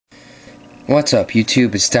What's up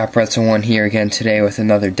YouTube, it's Pretzel1 here again today with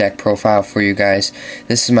another deck profile for you guys.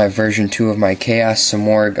 This is my version 2 of my Chaos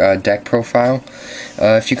Samorg deck profile.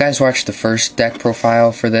 If you guys watched the first deck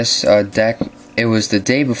profile for this deck, it was the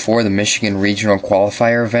day before the Michigan Regional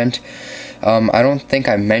Qualifier event. I don't think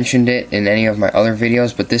I mentioned it in any of my other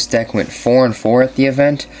videos, but this deck went 4-4 at the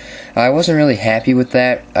event. I wasn't really happy with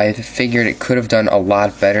that. I figured it could have done a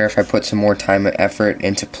lot better if I put some more time and effort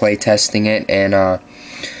into play testing it and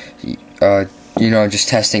just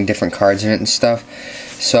testing different cards in it and stuff.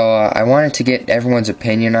 So I wanted to get everyone's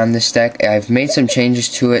opinion on this deck. I've made some changes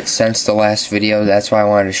to it since the last video. That's why I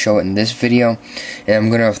wanted to show it in this video. And I'm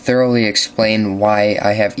going to thoroughly explain why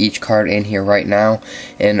I have each card in here right now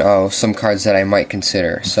and some cards that I might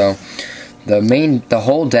consider. So the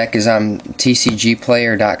whole deck is on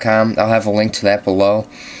tcgplayer.com. I'll have a link to that below.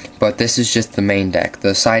 But this is just the main deck.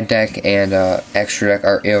 The side deck and extra deck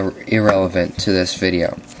are irrelevant to this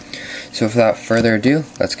video. So without further ado,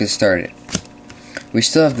 let's get started. We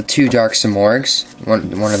still have the two Dark Samorgs,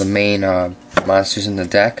 one of the main monsters in the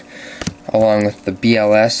deck, along with the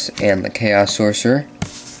BLS and the Chaos Sorcerer.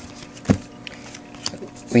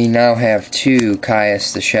 We now have two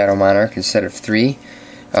Caius the Shadow Monarch instead of three.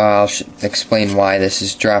 I'll explain why this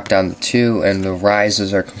is dropped down to 2, and the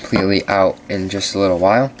rises are completely out in just a little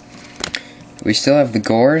while. We still have the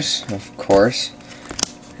Gores, of course,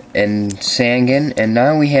 and Sangan, and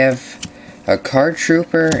now we have a Card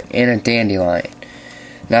Trooper and a Dandelion.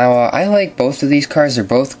 Now, I like both of these cards. They're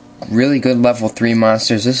both really good level 3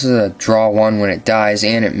 monsters. This is a draw 1 when it dies,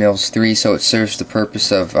 and it mills 3, so it serves the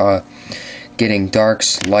purpose of getting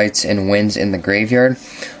darks, lights, and winds in the graveyard.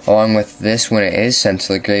 Along with this, when it is sent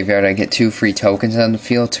to the graveyard, I get 2 free tokens on the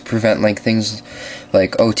field to prevent things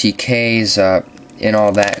like OTKs and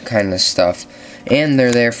all that kind of stuff. And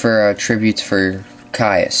they're there for tributes for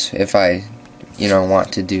Caius, if I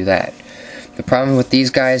want to do that. The problem with these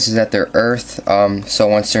guys is that they're earth, so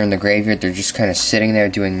once they're in the graveyard, they're just kind of sitting there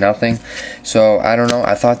doing nothing. So, I don't know,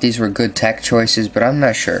 I thought these were good tech choices, but I'm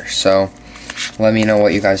not sure. So, let me know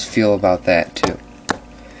what you guys feel about that, too.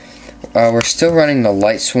 We're still running the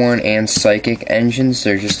Lightsworn and Psychic engines.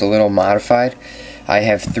 They're just a little modified. I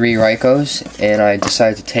have 3 Rykos, and I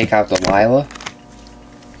decided to take out the Lila.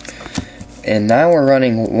 And now we're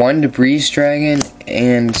running 1 Debris Dragon,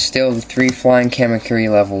 and still the 3 Flying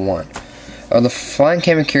Kamakiri level 1. The Flying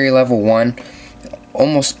Kamakiri level 1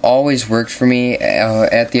 almost always worked for me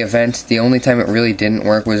at the event. The only time it really didn't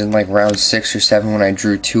work was in round 6 or 7 when I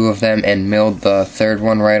drew 2 of them and milled the 3rd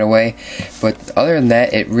one right away. But other than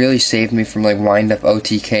that, it really saved me from wind up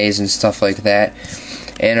OTKs and stuff like that.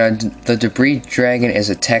 And the Debris Dragon is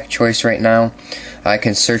a tech choice right now. I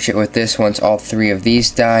can search it with this once all 3 of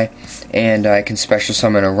these die, and I can special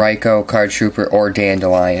summon a Ryko, Card Trooper, or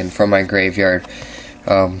Dandelion from my graveyard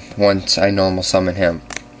once I normal summon him.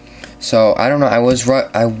 So I don't know. I was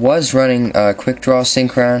running Quick Draw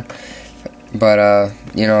Synchron, but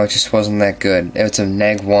it just wasn't that good. It's a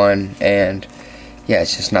neg 1, and yeah,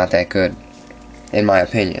 it's just not that good in my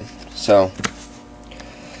opinion. So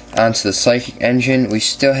onto the Psychic engine, we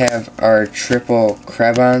still have our triple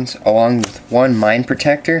Krebons along with 1 Mind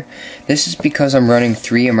Protector. This is because I'm running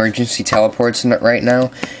 3 emergency teleports in it right now,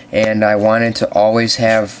 and I wanted to always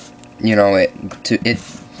have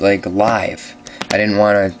it live. I didn't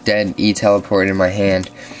want a dead E-teleport in my hand.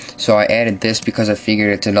 So I added this because I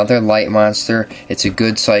figured it's another light monster, it's a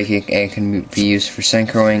good psychic, and can be used for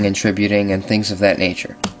synchroing and tributing and things of that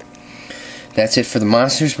nature. That's it for the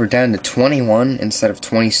monsters. We're down to 21 instead of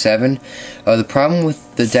 27. The problem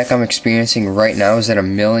with the deck I'm experiencing right now is that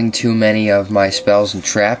I'm milling too many of my spells and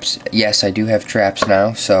traps. Yes, I do have traps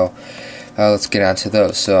now, so let's get on to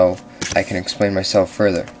those so I can explain myself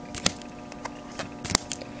further.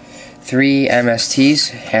 3 MSTs,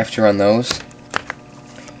 have to run those.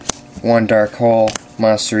 1 Dark Hole,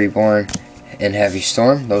 Monster Reborn, and Heavy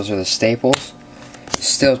Storm. Those are the staples.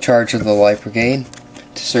 Still charge of the Light Brigade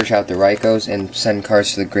to search out the Rykos and send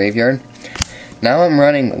cards to the graveyard. Now I'm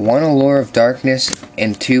running 1 Allure of Darkness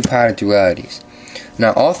and 2 Pot of Dualities.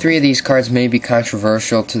 Now all 3 of these cards may be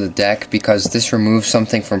controversial to the deck because this removes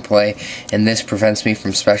something from play and this prevents me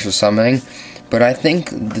from special summoning. But I think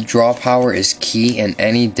the draw power is key in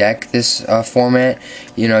any deck this format.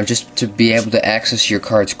 Just to be able to access your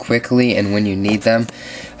cards quickly and when you need them.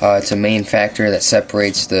 It's a main factor that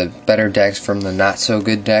separates the better decks from the not so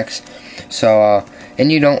good decks. So, and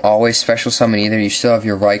you don't always special summon either. You still have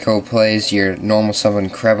your Ryko plays, your normal summon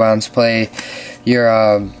Krebons play, your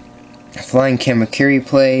Flying Kamakiri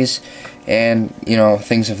plays, and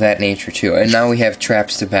things of that nature too. And now we have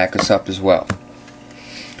traps to back us up as well.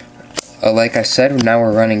 Like I said, now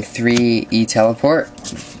we're running 3 E-Teleport.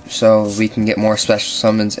 so we can get more special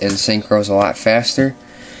summons and synchros a lot faster.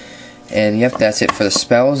 And yep, that's it for the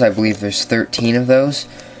spells. I believe there's 13 of those.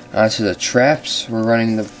 Onto the traps, we're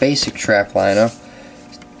running the basic trap lineup.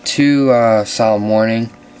 2 Solemn Warning,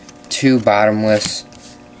 2 Bottomless,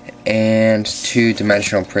 and 2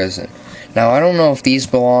 Dimensional Prison. Now, I don't know if these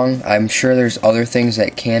belong. I'm sure there's other things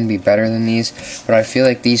that can be better than these, but I feel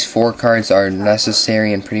like these 4 cards are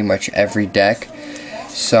necessary in pretty much every deck.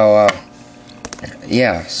 So,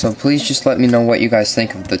 yeah, so please just let me know what you guys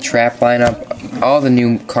think of the trap lineup, all the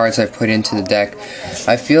new cards I've put into the deck.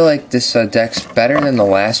 I feel like this deck's better than the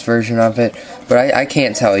last version of it, but I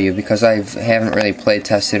can't tell you because I haven't really play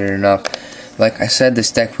tested it enough. Like I said,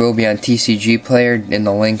 this deck will be on TCG Player in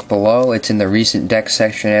the link below. It's in the recent deck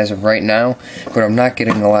section as of right now, but I'm not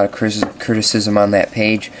getting a lot of criticism on that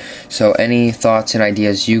page, so any thoughts and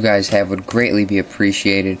ideas you guys have would greatly be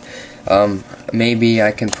appreciated. Maybe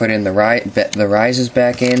I can put in the rises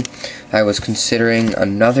back in. I was considering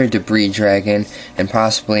another Debris Dragon and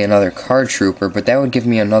possibly another Card Trooper, but that would give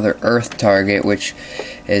me another Earth target, which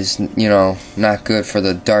is, you know, not good for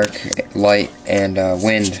the dark, light, and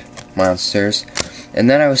wind monsters. And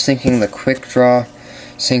then I was thinking the Quick Draw,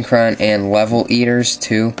 Synchron, and Level Eaters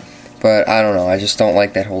too, but I don't know, I just don't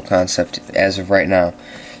like that whole concept as of right now.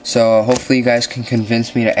 So hopefully you guys can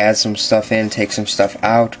convince me to add some stuff in, take some stuff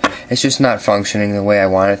out. It's just not functioning the way I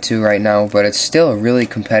want it to right now, but it's still a really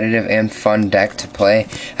competitive and fun deck to play.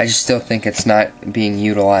 I just still think it's not being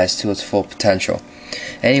utilized to its full potential.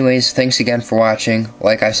 Anyways, thanks again for watching.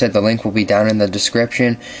 Like I said, the link will be down in the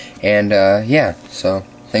description. And yeah, so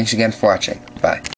thanks again for watching. Bye.